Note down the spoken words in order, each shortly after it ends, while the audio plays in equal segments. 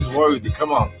worthy.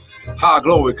 Come on.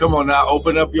 Glory. Come on now.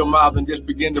 Open up your mouth and just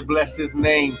begin to bless his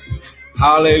name.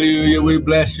 Hallelujah. We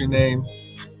bless your name.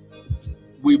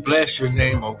 We bless your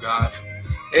name, oh God.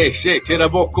 Hey, shake.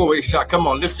 Come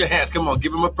on, lift your hands. Come on,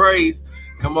 give him a praise.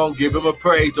 Come on, give him a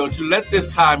praise. Don't you let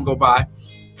this time go by.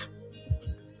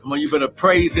 Come on, you better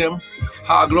praise him.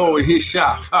 Glory. His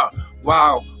shot.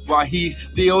 While he's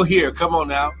still here. Come on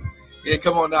now. Yeah,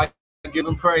 come on now. Give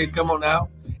him praise. Come on now.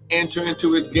 Enter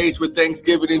into his gates with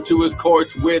thanksgiving, into his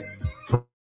courts with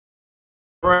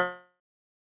praise.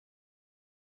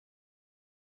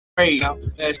 Now,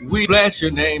 as we bless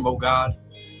your name, oh God.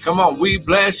 Come on, we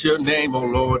bless your name, oh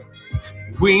Lord.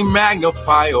 We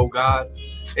magnify, oh God.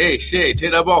 Hey, shit,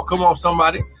 come on,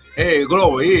 somebody. Hey,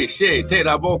 glory. Hey, shit,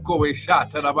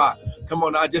 come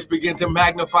on now, just begin to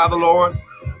magnify the Lord.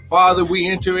 Father, we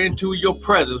enter into your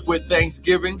presence with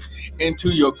thanksgiving, into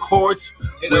your courts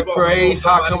with praise.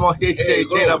 Come on,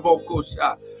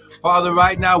 Father,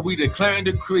 right now we declare and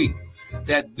decree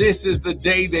that this is the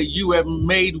day that you have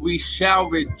made. We shall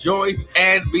rejoice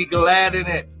and be glad in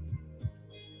it.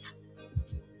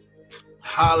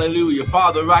 Hallelujah.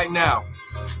 Father, right now,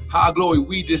 glory,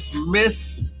 we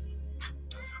dismiss,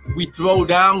 we throw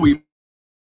down, we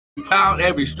pound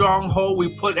every stronghold. We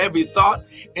put every thought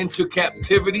into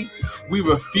captivity. We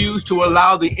refuse to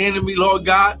allow the enemy, Lord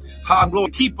God,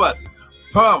 glory, keep us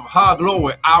from,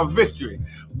 glory, our victory.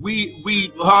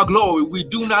 We glory, we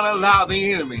do not allow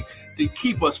the enemy to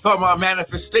keep us from our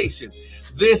manifestation.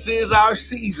 This is our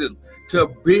season to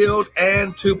build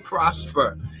and to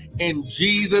prosper in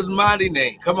Jesus' mighty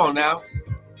name. Come on now.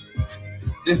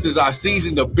 This is our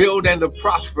season to build and to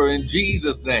prosper in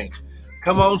Jesus' name.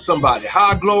 Come on, somebody.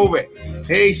 Glory.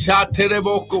 Hey,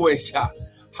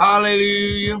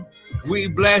 hallelujah. We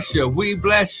bless you. We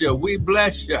bless you. We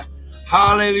bless you.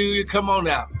 Hallelujah. Come on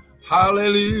now.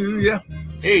 Hallelujah.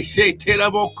 Hey,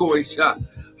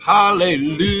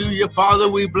 hallelujah. Father,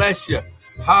 we bless you.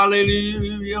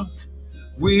 Hallelujah.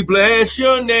 We bless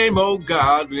your name, oh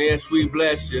God. Yes, we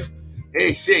bless you.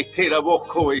 Hey,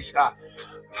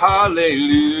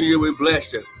 hallelujah. We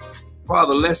bless you.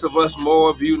 Father, less of us, more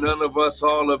of you, none of us,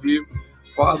 all of you.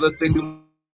 Father, think through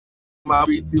my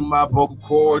vocal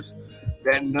cords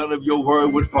that none of your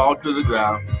word would fall to the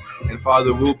ground. And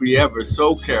Father, we'll be ever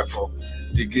so careful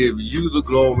to give you the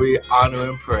glory, honor,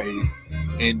 and praise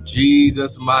in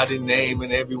Jesus' mighty name.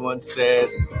 And everyone said,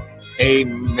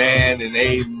 amen and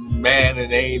amen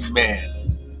and amen.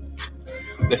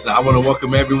 Listen, I want to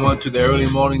welcome everyone to the Early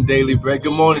Morning Daily Bread.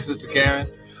 Good morning, Sister Karen.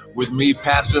 With me,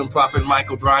 Pastor and Prophet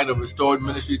Michael Bryant of Restored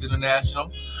Ministries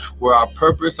International, where our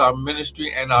purpose, our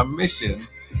ministry, and our mission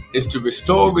is to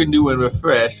restore, renew, and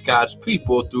refresh God's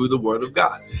people through the Word of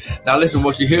God. Now listen,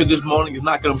 what you hear this morning is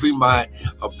not going to be my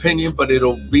opinion, but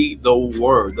it'll be the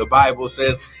Word. The Bible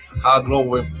says,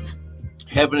 glory,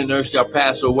 heaven and earth shall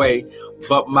pass away,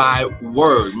 but my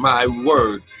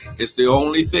word is the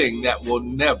only thing that will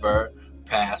never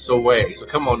pass away. So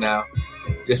come on now.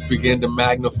 Just begin to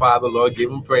magnify the Lord.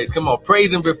 Give him praise. Come on,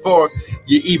 praise him before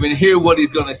you even hear what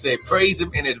he's going to say. Praise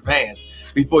him in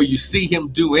advance before you see him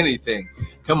do anything.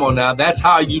 Come on now. That's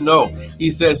how you know.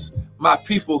 He says, my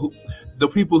people, the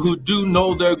people who do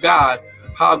know their God,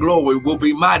 glory, will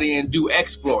be mighty and do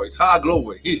exploits.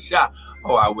 Glory. He shot.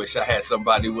 Oh, I wish I had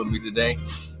somebody with me today.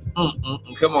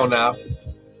 Come on now.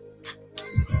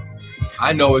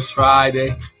 I know it's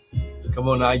Friday. Come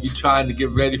on now, you trying to get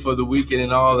ready for the weekend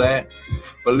and all that.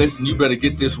 But listen, you better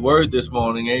get this word this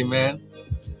morning. Amen.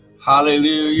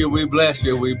 Hallelujah. We bless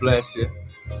you. We bless you.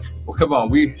 Well, come on.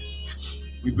 We've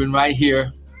been right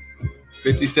here.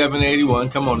 5781.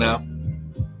 Come on now.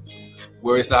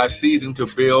 Where it's our season to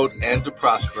build and to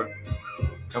prosper.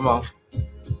 Come on.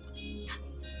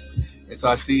 It's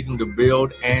our season to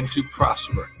build and to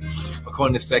prosper.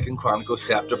 According to 2 Chronicles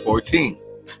chapter 14.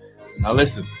 Now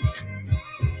listen.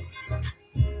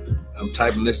 I'm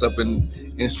typing this up in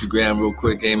Instagram real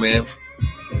quick, amen.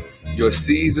 Your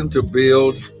season to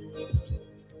build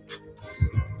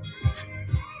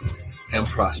and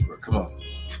prosper. Come on.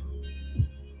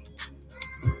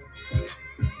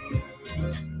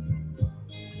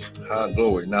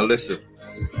 Glory. Now listen,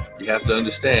 you have to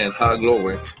understand,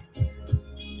 glory,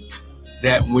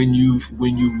 that when you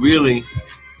really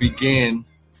begin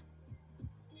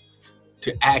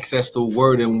to access the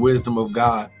word and wisdom of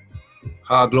God,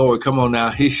 glory, come on now,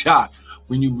 his shot.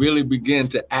 When you really begin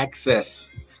to access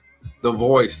the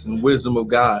voice and wisdom of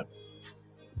God,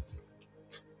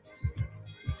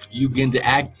 you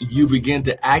begin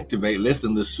to activate,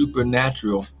 listen, the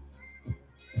supernatural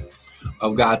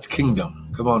of God's kingdom.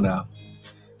 Come on now.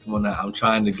 I'm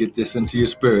trying to get this into your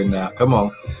spirit now. Come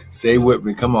on. Stay with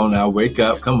me. Come on now. Wake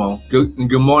up. Come on.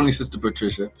 Good morning, Sister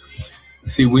Patricia.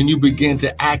 See, when you begin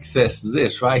to access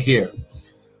this right here,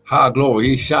 glory,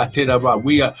 he shot it about.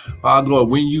 We are glory.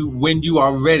 When you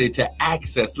are ready to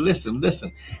access, listen,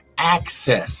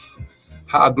 access,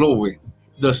 glory,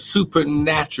 the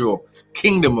supernatural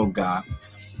kingdom of God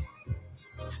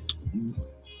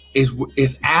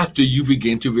is after you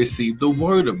begin to receive the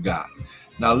word of God.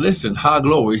 Now listen,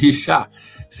 glory, he shot.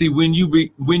 See, when you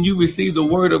receive the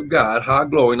word of God,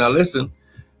 glory. Now listen,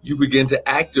 you begin to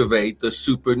activate the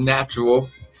supernatural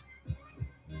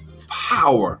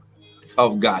power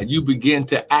of God. You begin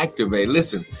to activate.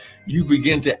 Listen, you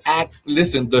begin to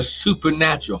the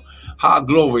supernatural.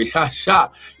 Glory,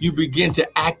 you begin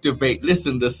to activate.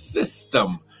 Listen, the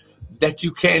system that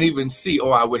you can't even see.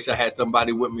 Oh, I wish I had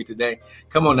somebody with me today.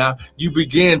 Come on now. You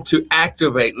begin to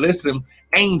activate. Listen,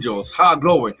 angels.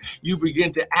 Glory. You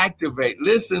begin to activate.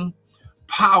 Listen,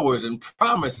 powers and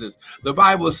promises. The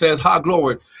Bible says,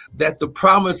 glory, that the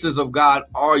promises of God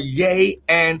are yea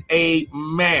and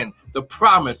amen. The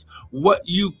promise, what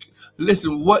you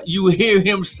hear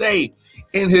him say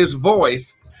in his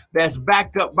voice, that's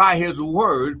backed up by his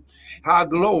word.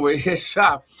 Glory, his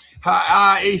shop.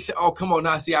 Oh, come on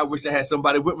now. See, I wish I had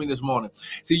somebody with me this morning.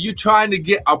 See, you're trying to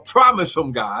get a promise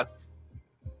from God.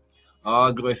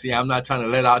 Oh, glory. See, I'm not trying to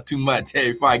let out too much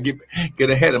before I get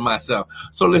ahead of myself.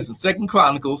 So listen, 2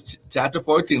 Chronicles chapter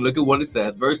 14, look at what it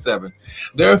says, verse 7.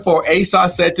 Therefore Asa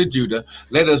said to Judah,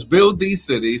 let us build these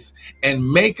cities and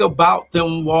make about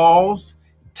them walls,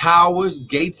 towers,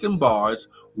 gates, and bars,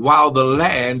 while the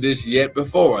land is yet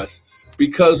before us,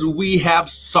 because we have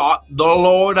sought the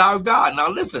Lord our God. Now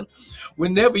listen,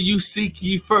 whenever you seek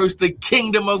ye first the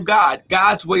kingdom of God,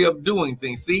 God's way of doing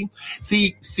things.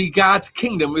 See, God's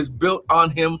kingdom is built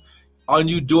on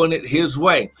you doing it his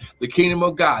way. The kingdom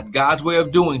of God, God's way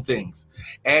of doing things.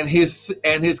 And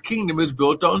his kingdom is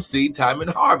built on seed time and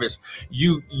harvest.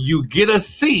 You get a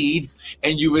seed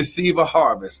and you receive a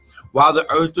harvest. While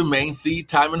the earth remains, seed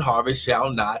time and harvest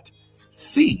shall not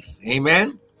cease.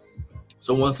 Amen.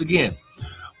 So once again,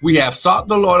 we have sought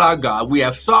the Lord our God. We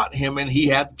have sought him, and he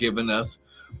hath given us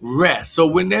rest. So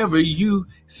whenever you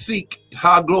seek,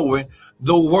 glory,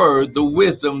 the word, the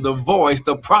wisdom, the voice,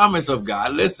 the promise of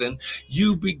God, listen,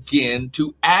 you begin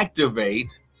to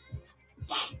activate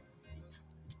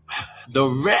the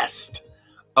rest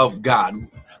of God,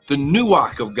 the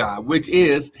nuach of God, which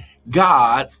is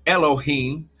God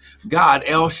Elohim, God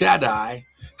El Shaddai,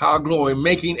 glory,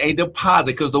 making a deposit,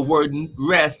 because the word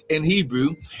rest in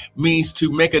Hebrew means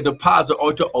to make a deposit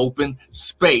or to open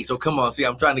space. So come on, see,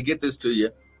 I'm trying to get this to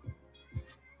you.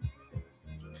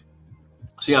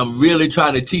 See, I'm really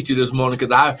trying to teach you this morning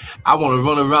because I want to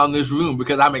run around this room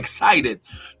because I'm excited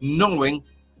knowing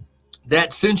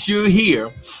that since you're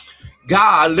here,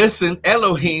 God, listen,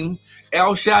 Elohim,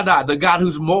 El Shaddai, the God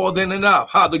who's more than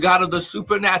enough, the God of the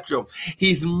supernatural.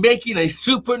 He's making a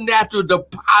supernatural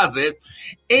deposit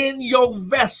in your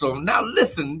vessel. Now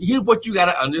listen, here's what you got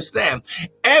to understand.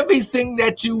 Everything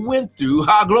that you went through,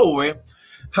 glory,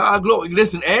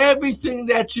 listen, everything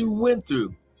that you went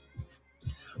through,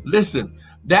 listen,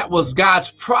 that was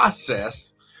God's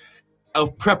process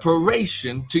of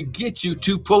preparation to get you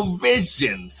to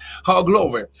provision.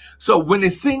 Glory. So when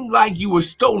it seemed like you were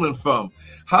stolen from,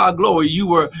 glory, you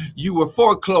were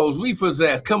foreclosed,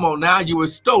 repossessed. Come on now, you were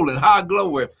stolen.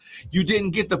 Glory. You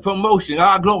didn't get the promotion.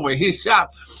 Glory. His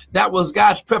shop. That was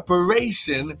God's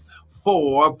preparation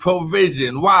for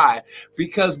provision. Why?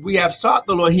 Because we have sought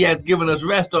the Lord. He has given us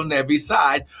rest on every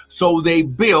side. So they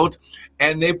built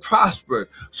and they prospered.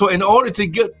 So in order to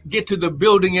get to the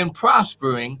building and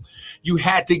prospering, you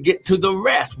had to get to the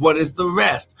rest. What is the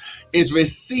rest? It's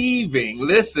receiving,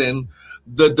 listen,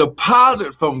 the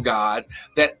deposit from God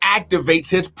that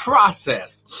activates his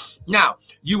process. Now,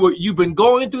 you've been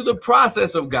going through the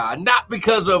process of God, not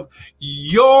because of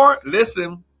your,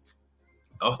 listen,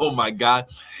 oh my God.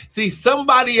 See,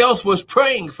 somebody else was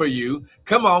praying for you.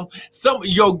 Come on.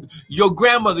 Your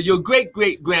grandmother, your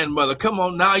great-great-grandmother. Come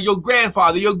on now. Your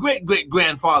grandfather, your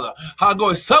great-great-grandfather.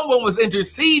 Someone was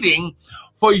interceding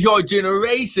for your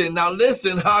generation. Now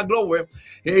listen, glory.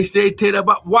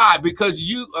 Why? Because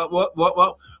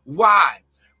why?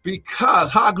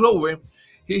 Because, glory.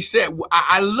 He said,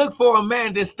 I look for a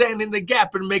man to stand in the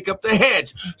gap and make up the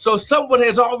hedge. So someone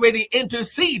has already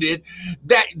interceded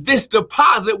that this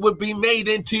deposit would be made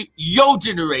into your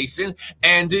generation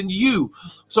and in you.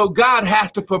 So God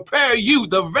has to prepare you,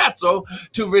 the vessel,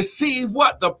 to receive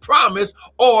what? The promise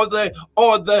or the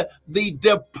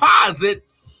deposit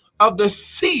of the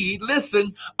seed,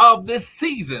 listen, of this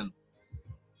season.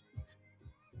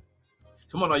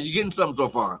 Come on, are you getting something so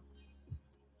far?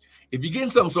 If you're getting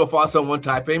something so far, someone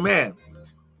type amen.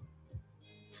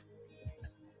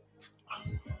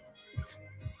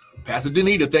 Pastor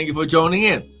Danita, thank you for joining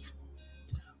in.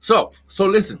 So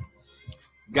listen,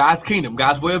 God's kingdom,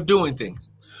 God's way of doing things.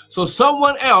 So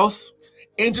someone else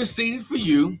interceded for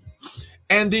you,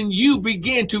 and then you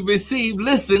begin to receive,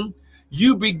 listen,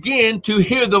 you begin to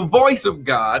hear the voice of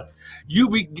God.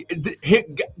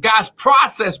 God's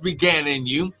process began in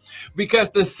you because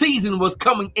the season was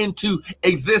coming into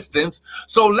existence.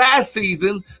 So last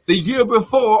season, the year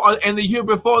before, and the year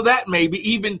before that, maybe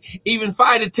even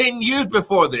 5 to 10 years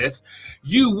before this,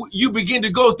 you begin to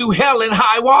go through hell and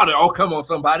high water. Oh, come on,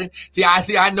 somebody.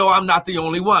 I know I'm not the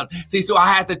only one. So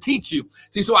I have to teach you.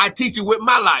 So I teach you with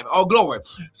my life. Oh, glory.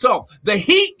 So the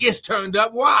heat gets turned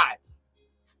up. Why?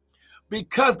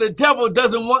 Because the devil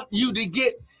doesn't want you to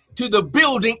get to the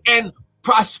building and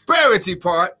prosperity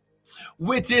part,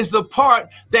 which is the part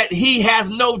that he has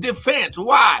no defense.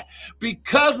 Why?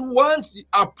 Because once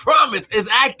a promise is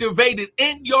activated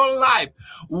in your life,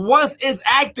 once it's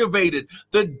activated,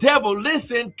 the devil,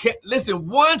 listen,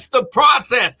 once the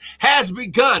process has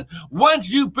begun,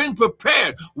 once you've been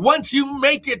prepared, once you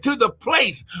make it to the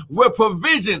place where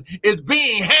provision is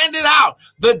being handed out,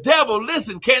 the devil,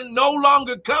 listen, can no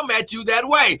longer come at you that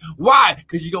way. Why?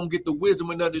 Because you're going to get the wisdom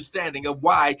and understanding of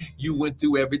why you went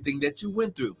through everything that you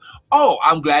went through. Oh,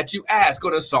 I'm glad you asked. Go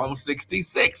to Psalm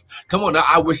 66. Come on now.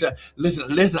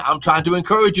 Listen, I'm trying to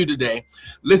encourage you today.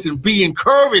 Listen, be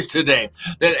encouraged today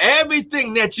that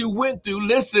everything that you went through,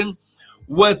 listen,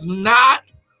 was not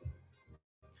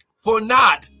for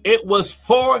naught. It was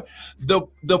for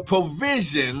the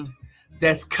provision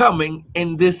that's coming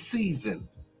in this season.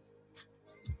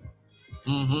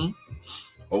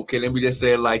 Okay, let me just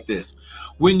say it like this.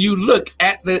 When you look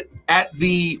at the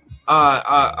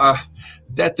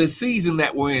season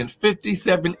that we're in,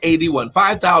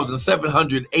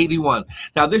 5,781.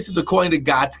 Now, this is according to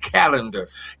God's calendar.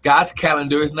 God's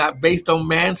calendar is not based on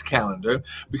man's calendar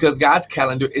because God's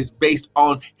calendar is based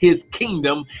on his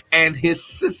kingdom and his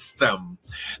system.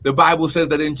 The Bible says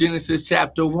that in Genesis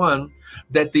chapter 1,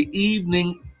 that the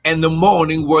evening and the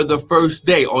morning were the first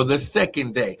day or the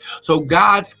second day. So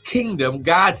God's kingdom,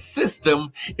 God's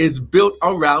system is built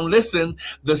around, listen,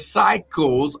 the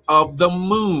cycles of the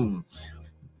moon.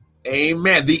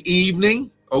 Amen. The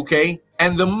evening, okay,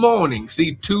 and the morning.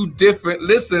 See, two different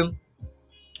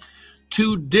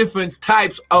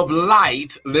types of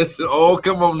light. Listen, oh,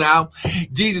 come on now.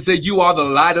 Jesus said, you are the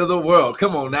light of the world.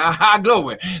 Come on now. High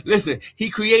glory. Listen, he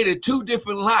created two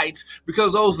different lights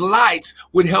because those lights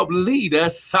would help lead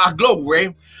us, high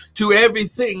glory, to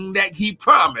everything that he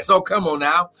promised. Oh, come on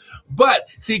now. But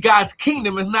see, God's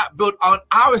kingdom is not built on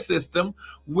our system,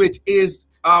 which is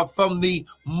from the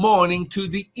morning to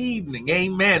the evening.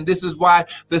 Amen. This is why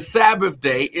the Sabbath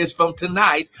day is from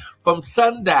tonight, from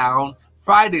sundown,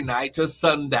 Friday night to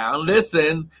sundown,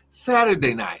 listen,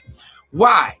 Saturday night.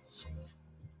 Why?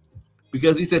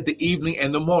 Because he said the evening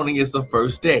and the morning is the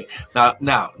first day. Now,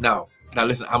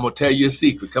 listen, I'm going to tell you a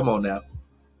secret. Come on now.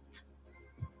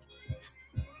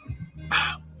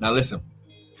 Now, listen.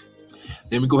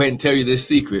 Let me go ahead and tell you this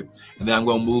secret, and then I'm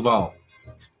going to move on.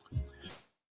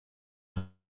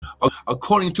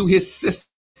 According to his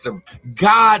system,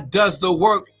 God does the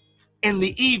work in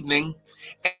the evening.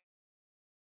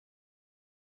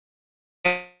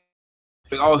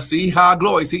 Oh, see, high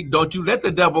glory. See, don't you let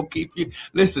the devil keep you.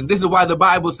 Listen, this is why the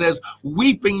Bible says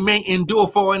weeping may endure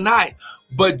for a night,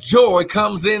 but joy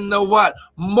comes in the what?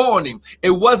 Morning.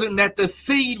 It wasn't that the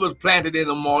seed was planted in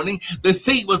the morning. The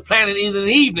seed was planted in the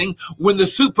evening when the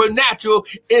supernatural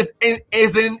is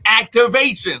in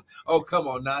activation. Oh, come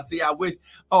on now. See, I wish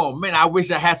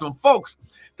I had some folks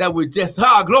that would just,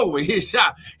 glory, his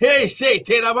shot. Hey, say,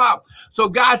 take them out. So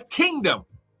God's kingdom.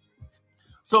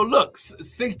 So look,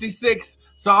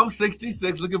 Psalm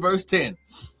 66, look at verse 10.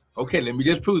 Okay, let me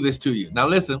just prove this to you. Now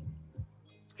listen,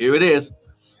 here it is.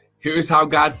 Here's how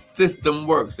God's system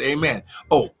works. Amen.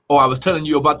 Oh, I was telling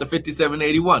you about the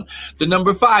 5781. The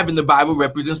number 5 in the Bible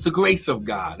represents the grace of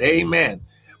God. Amen.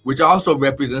 Which also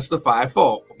represents the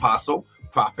fivefold: apostle,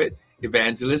 prophet,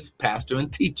 evangelist, pastor,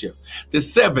 and teacher. The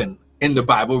 7 in the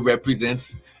Bible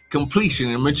represents completion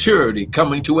and maturity,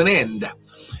 coming to an end.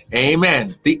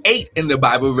 Amen. The 8 in the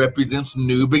Bible represents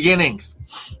new beginnings.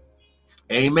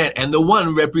 Amen. And the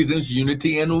 1 represents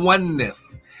unity and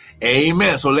oneness.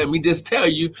 Amen. So let me just tell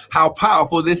you how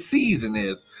powerful this season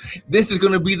is. This is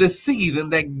going to be the season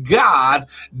that God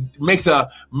makes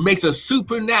a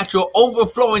supernatural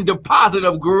overflowing deposit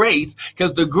of grace,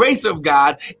 because the grace of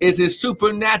God is his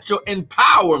supernatural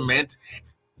empowerment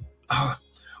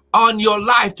on your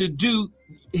life to do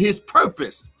his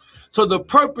purpose. So the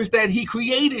purpose that he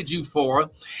created you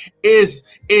for is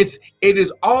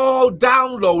all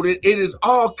downloaded. It is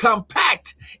all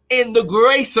compact in the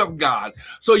grace of God.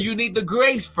 So you need the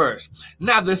grace first.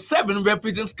 Now the 7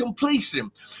 represents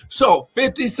completion. So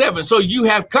 57. So you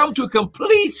have come to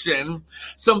completion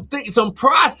some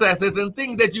processes and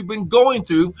things that you've been going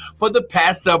through for the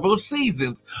past several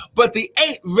seasons. But the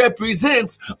 8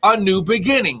 represents a new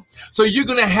beginning. So you're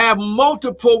going to have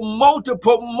multiple,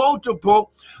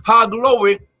 high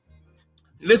glory.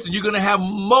 Listen, you're going to have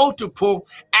multiple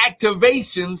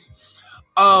activations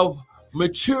of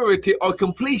maturity or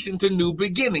completion to new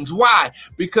beginnings. Why?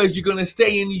 Because you're going to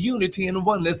stay in unity and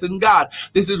oneness in God.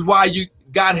 This is why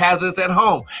God has us at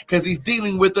home, because he's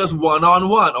dealing with us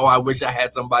one-on-one. Oh, I wish I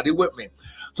had somebody with me.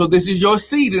 So this is your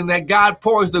season that God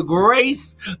pours the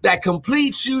grace that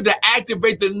completes you to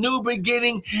activate the new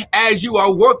beginning as you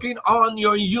are working on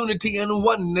your unity and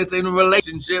oneness in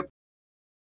relationship.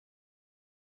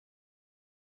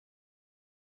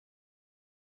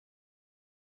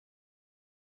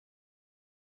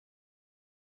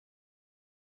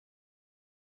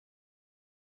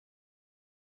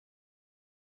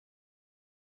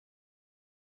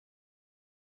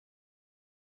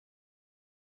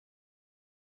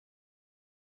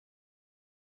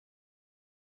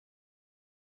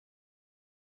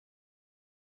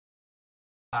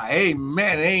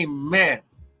 Amen. Amen.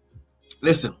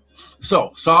 Listen.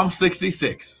 So Psalm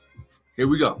 66. Here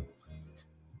we go.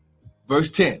 Verse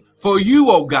 10. For you,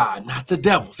 O God, not the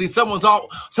devil. See, someone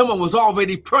was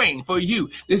already praying for you.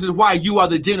 This is why you are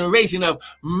the generation of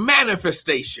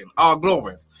manifestation. All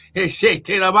glory.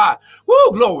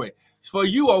 Woo, glory. For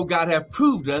you, O God, have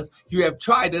proved us. You have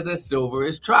tried us as silver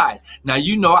is tried. Now,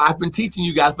 you know, I've been teaching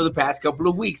you guys for the past couple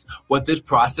of weeks what this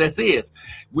process is.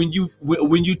 When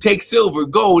you take silver,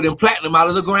 gold, and platinum out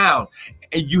of the ground,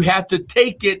 and you have to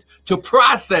take it to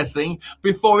processing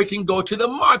before it can go to the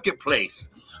marketplace.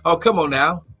 Oh, come on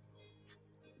now.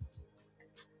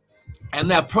 And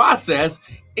that process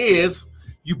is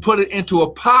you put it into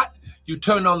a pot, you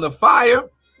turn on the fire,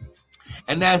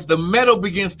 and as the metal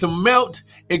begins to melt,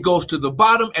 it goes to the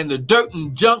bottom, and the dirt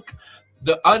and junk,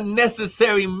 the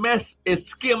unnecessary mess is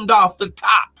skimmed off the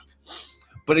top.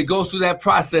 But it goes through that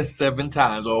process 7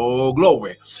 times. Oh,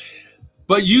 glory.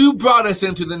 But you brought us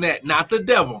into the net, not the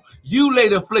devil. You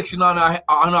laid affliction on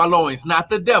our loins, not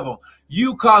the devil.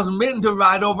 You caused men to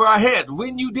ride over our heads.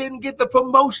 When you didn't get the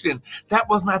promotion, that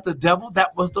was not the devil,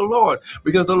 that was the Lord.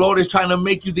 Because the Lord is trying to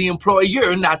make you the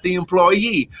employer, not the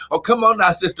employee. Oh, come on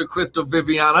now, Sister Crystal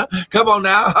Viviana. Come on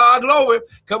now. Glory.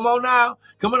 Come on now.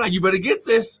 Come on now. You better get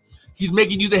this. He's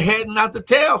making you the head and not the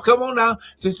tail. Come on now,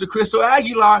 Sister Crystal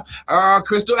Aguilar.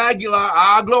 Crystal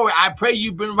Aguilar. Glory. I pray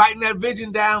you've been writing that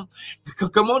vision down.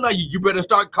 Come on now. You better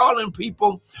start calling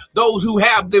people, those who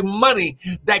have the money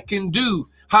that can do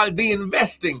the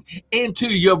investing into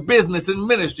your business and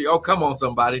ministry. Oh, come on,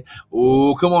 somebody.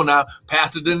 Oh, come on now.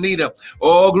 Pastor Danita.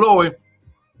 Oh, glory.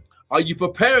 Are you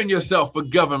preparing yourself for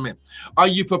government? Are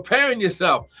you preparing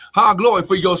yourself, glory,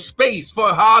 for your space, for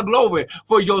glory,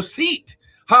 for your seat?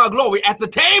 Glory, at the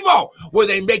table where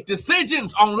they make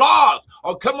decisions on laws.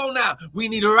 Oh, come on now. We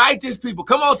need righteous people.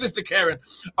 Come on, Sister Karen.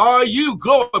 Are you,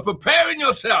 glory, preparing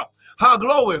yourself,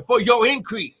 glory, for your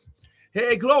increase?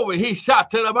 Hey, glory, he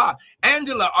shot to the bar.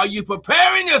 Angela, are you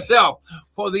preparing yourself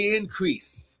for the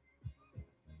increase?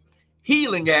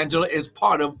 Healing, Angela, is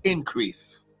part of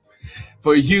increase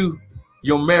for you,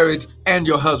 your marriage, and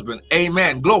your husband.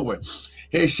 Amen. Glory.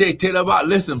 Hey, shake to the bar.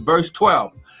 Listen, verse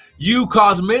 12. You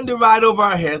caused men to ride over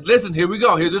our heads. Listen, here we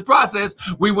go. Here's the process.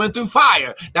 We went through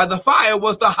fire. Now, the fire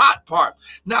was the hot part.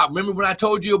 Now, remember when I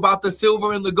told you about the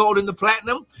silver and the gold and the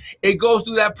platinum? It goes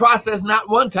through that process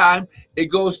not one time. It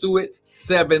goes through it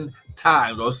 7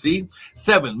 times. Oh, see?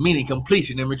 7, meaning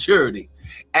completion and maturity.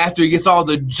 After it gets all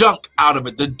the junk out of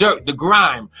it, the dirt, the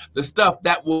grime, the stuff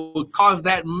that will cause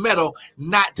that metal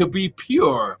not to be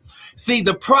pure. See,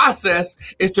 the process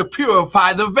is to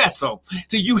purify the vessel.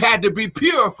 See, you had to be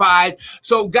purified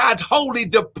so God's holy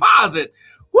deposit,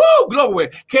 woo, glory,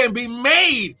 can be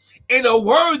made in a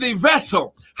worthy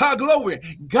vessel.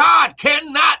 Glory. God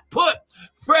cannot put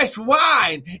fresh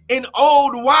wine in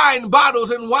old wine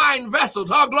bottles and wine vessels.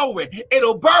 Glory.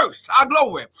 It'll burst.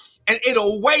 Glory. And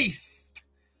it'll waste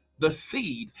the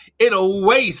seed. It'll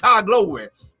waste. Glory.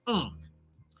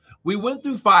 We went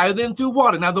through fire, then through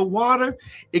water. Now the water,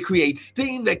 it creates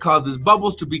steam that causes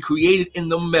bubbles to be created in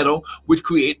the metal, which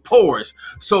create pores.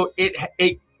 So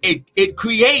it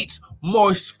creates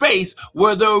more space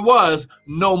where there was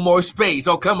no more space.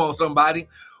 Oh, come on, somebody.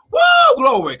 Woo,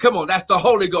 glory. Come on, that's the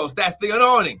Holy Ghost. That's the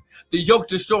anointing. The yoke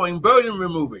destroying, burden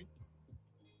removing.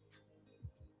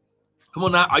 Come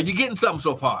on now. Are you getting something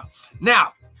so far?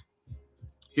 Now,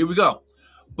 here we go.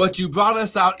 But you brought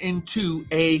us out into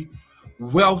a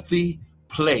wealthy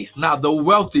place. Now, the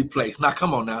wealthy place. Now,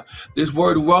 come on now. This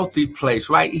word wealthy place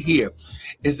right here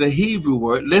is a Hebrew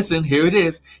word. Listen, here it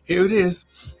is. Here it is.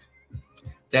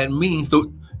 That means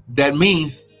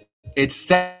it's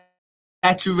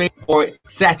saturated or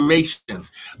saturation.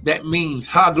 That means,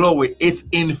 ha, glory, it's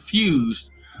infused.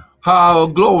 Ha,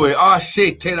 glory. Ah,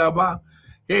 shit, tedaba.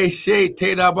 Hey, shit,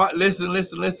 tedaba.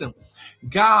 Listen.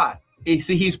 God,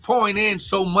 see, he's pouring in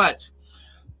so much.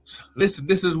 Listen,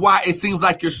 this is why it seems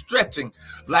like you're stretching,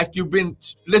 like you've been,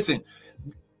 listen,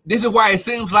 this is why it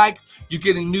seems like you're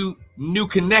getting new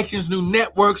connections, new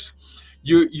networks.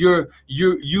 It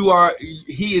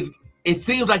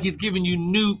seems like he's giving you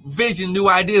new vision, new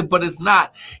ideas, but it's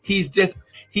not. He's just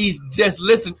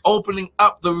listen, opening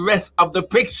up the rest of the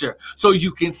picture so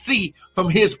you can see from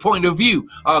his point of view.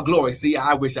 Glory. See,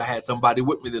 I wish I had somebody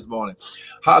with me this morning.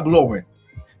 Glory.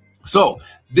 So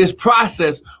this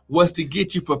process was to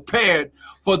get you prepared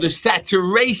for the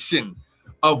saturation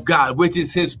of God, which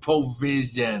is his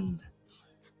provision.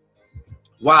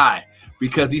 Why?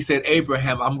 Because he said,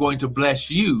 Abraham, I'm going to bless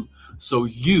you so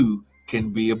you can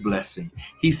be a blessing.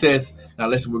 He says, now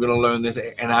listen, we're going to learn this,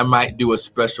 and I might do a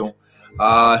special.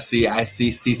 I see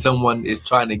someone is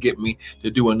trying to get me to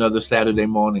do another Saturday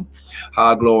morning.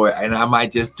 Glory. And I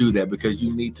might just do that because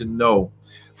you need to know.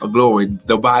 Glory.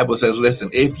 The Bible says, listen,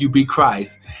 if you be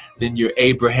Christ, then you're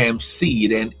Abraham's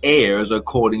seed and heirs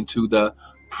according to the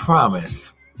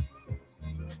promise.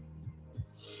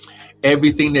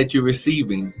 Everything that you're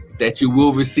receiving, that you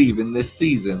will receive in this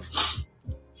season,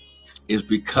 is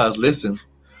because, listen,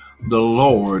 the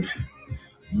Lord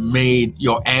made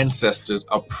your ancestors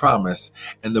a promise.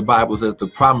 And the Bible says the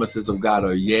promises of God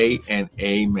are yea and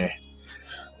amen.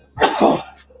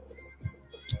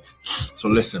 So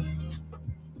listen.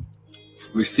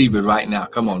 Receive it right now.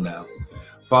 Come on now.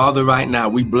 Father, right now,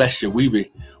 we bless you. We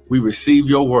receive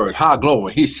your word. Ha,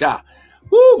 glory. He shot.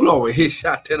 Woo, glory. He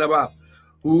shot.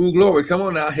 Ooh, glory. Come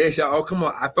on now. He shot. Oh, come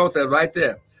on. I felt that right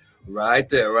there. Right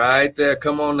there.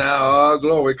 Come on now. Oh,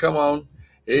 glory. Come on.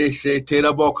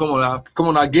 Come on now. Come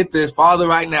on now. Get this. Father,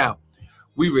 right now,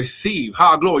 we receive,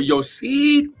 ha, glory, your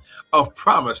seed of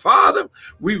promise. Father,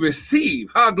 we receive,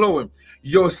 ha, glory,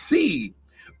 your seed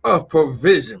of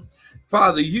provision.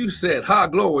 Father, you said, ha,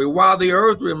 glory, while the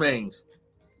earth remains,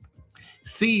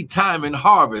 seed time and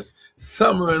harvest,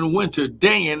 summer and winter,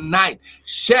 day and night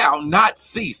shall not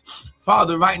cease.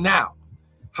 Father, right now,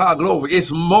 ha, glory, it's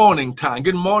morning time.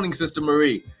 Good morning, Sister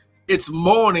Marie. It's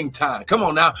morning time. Come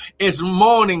on now. It's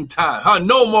morning time.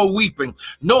 No more weeping.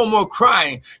 No more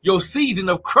crying. Your season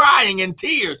of crying and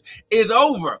tears is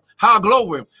over. Ha,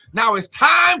 glory. Now it's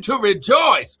time to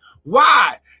rejoice.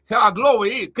 Why?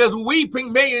 Glory, because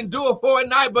weeping may endure for a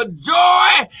night, but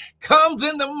joy comes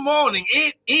in the morning.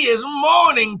 It is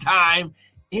morning time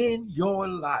in your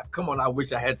life. Come on, I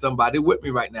wish I had somebody with me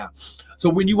right now. So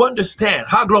when you understand,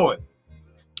 glory.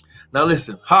 Now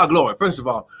listen, glory. First of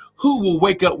all, who will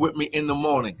wake up with me in the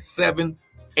morning, 7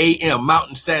 a.m.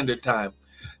 Mountain Standard Time,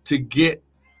 to get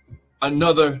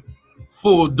another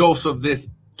full dose of this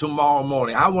tomorrow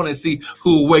morning? I want to see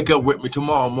who will wake up with me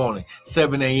tomorrow morning,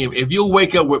 7 a.m. If you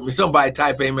wake up with me, somebody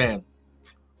type amen.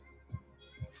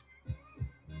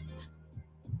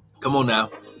 Come on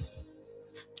now.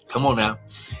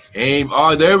 Aim.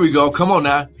 Oh, there we go. Come on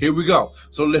now. Here we go.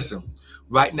 So listen,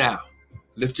 right now,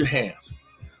 lift your hands.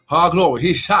 Glory.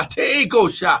 He shot. Go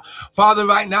shot. Father,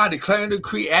 right now, declare and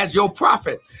decree as your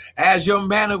prophet, as your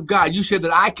man of God. You said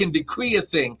that I can decree a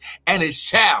thing and it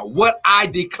shall. What I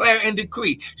declare and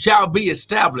decree shall be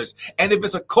established. And if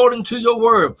it's according to your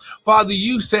word, Father,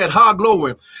 you said,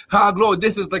 glory. Glory.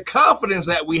 This is the confidence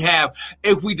that we have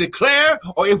if we declare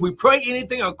or if we pray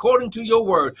anything according to your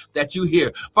word that you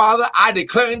hear. Father, I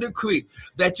declare and decree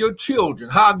that your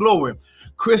children, glory,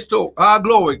 Crystal,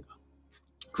 glory,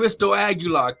 Crystal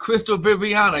Aguilar, Crystal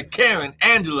Viviana, Karen,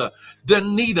 Angela,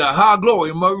 Danita,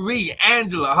 glory, Marie,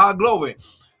 Angela, glory,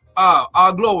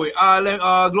 glory,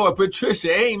 Patricia,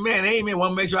 amen.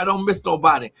 Want to make sure I don't miss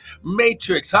nobody.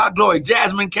 Matrix, glory,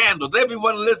 Jasmine Candles,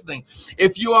 everyone listening.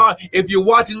 If you're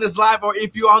watching this live or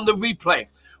if you're on the replay,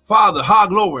 Father,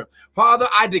 glory, Father,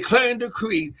 I declare and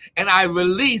decree, and I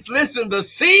release, listen, the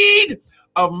seed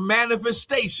of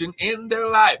manifestation in their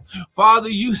life. Father,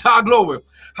 you glory.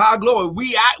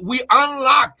 We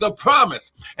unlock the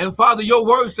promise. And Father, your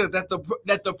word says that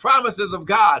the promises of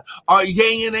God are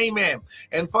yea and amen.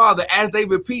 And Father, as they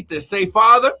repeat this, say,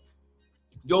 Father,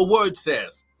 your word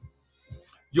says,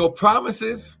 your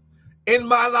promises in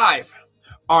my life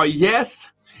are yes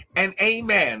and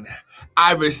amen.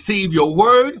 I receive your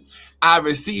word. I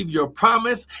receive your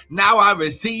promise. Now I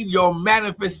receive your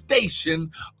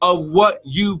manifestation of what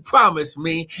you promised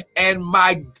me and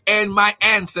my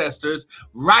ancestors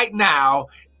right now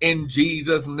in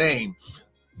Jesus' name.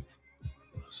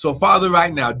 So, Father,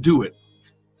 right now, do it.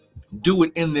 Do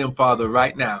it in them, Father,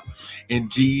 right now. In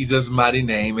Jesus' mighty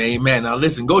name, amen. Now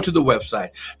listen, go to the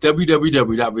website,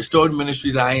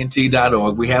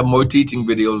 www.restoredministriesint.org. We have more teaching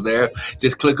videos there.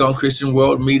 Just click on Christian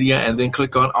World Media and then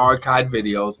click on Archive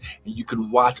Videos, and you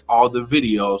can watch all the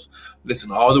videos.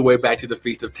 Listen, all the way back to the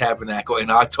Feast of Tabernacle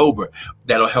in October.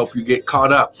 That'll help you get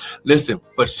caught up. Listen,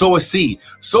 but sow a seed.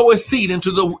 Sow a seed into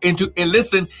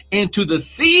the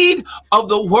seed of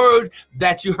the word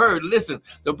that you heard. Listen,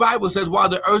 the Bible says, while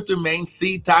the earth remains,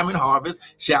 seed time and harvest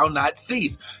shall not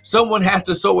cease. Someone has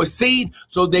to sow a seed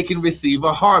so they can receive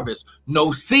a harvest.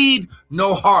 No seed,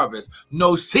 no harvest.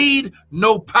 No seed,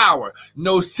 no power.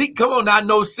 No seed, come on now,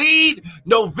 no seed,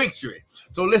 no victory.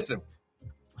 So listen,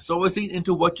 sow a seed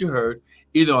into what you heard,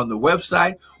 either on the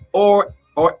website or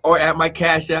at my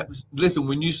Cash App. Listen,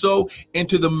 when you sow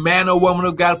into the man or woman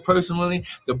of God personally,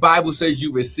 the Bible says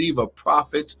you receive a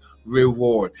prophet's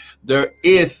reward. There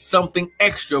is something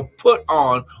extra put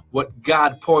on what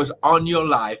God pours on your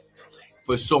life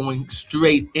for sowing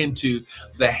straight into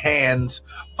the hands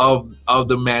of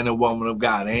the man and woman of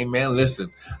God. Amen.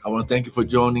 Listen, I want to thank you for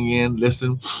joining in.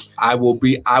 Listen, I will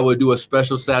do a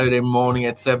special Saturday morning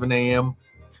at 7 a.m.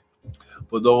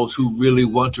 for those who really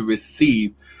want to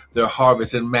receive their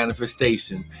harvest and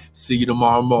manifestation. See you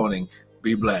tomorrow morning.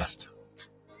 Be blessed.